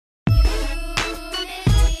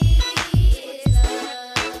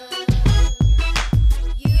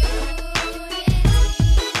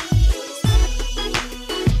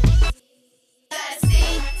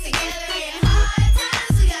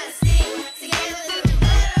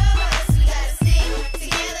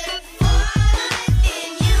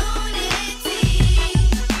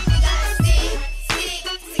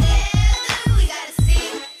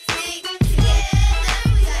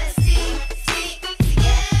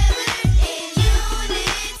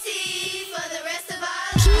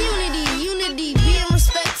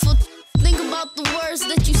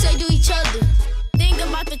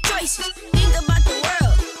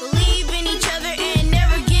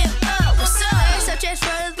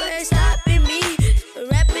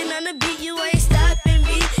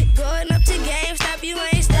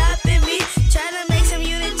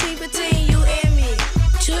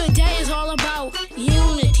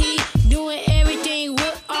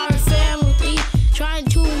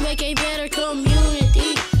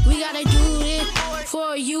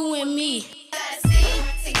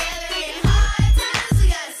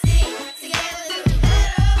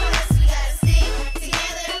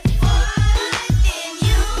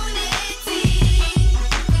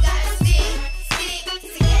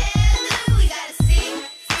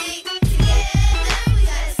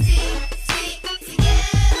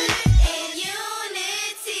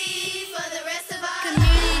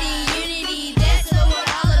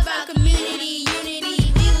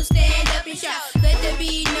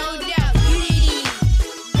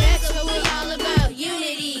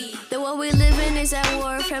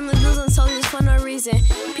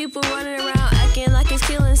it's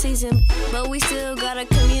killing season, but we still got a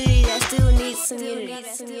community that still needs some unity.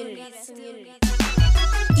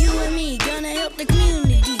 You and me gonna help the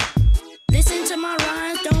community. Listen to my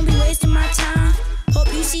rhymes, don't be wasting my time.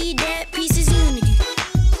 Hope you see that peace is unity.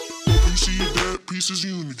 Hope you see that peace is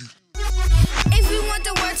unity. If we want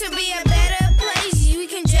the world to be a better place, we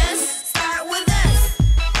can just start with us.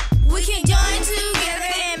 We can join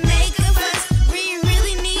together and make a fuss. We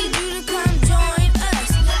really need you to come join us.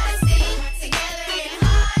 We gotta sing together in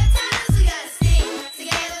hard times. We gotta sing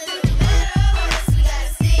together through better words. We gotta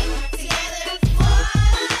sing together for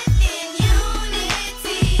life in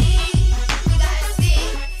unity. We gotta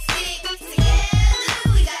sing together.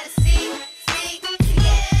 We gotta sing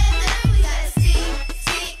together. We gotta sing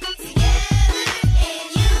together in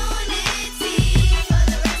unity for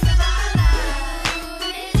the rest of our lives.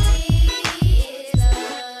 Unity is love.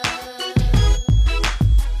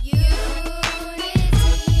 Unity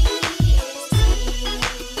is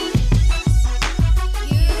teamwork.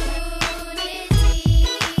 Unity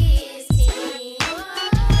is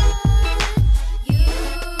teamwork. Unity,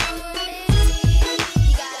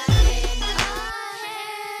 you gotta lend a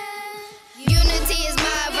hand. Unity is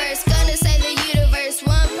my verse, gonna save the universe,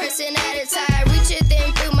 one person at a time, reach it then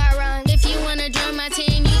through my rhyme. If you wanna join my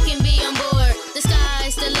team, you can be on board. The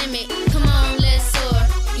sky's the limit. Come on, let's soar.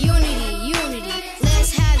 Unity,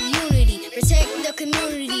 let's have unity. Protect the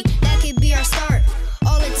community, that could be our start.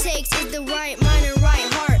 All it takes is the right mind and right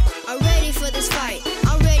heart. I'm ready for this fight,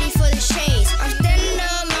 I'm ready for this change. I'm standing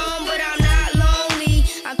alone, but I'm not lonely.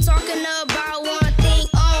 I'm talking about one thing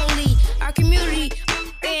only. Our community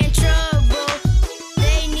in trouble,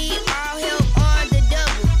 they need our help on the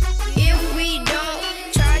double. If we don't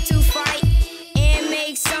try to fight and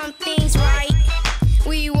make some things right,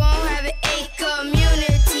 we won't have a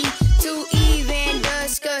community to even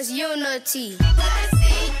discuss unity.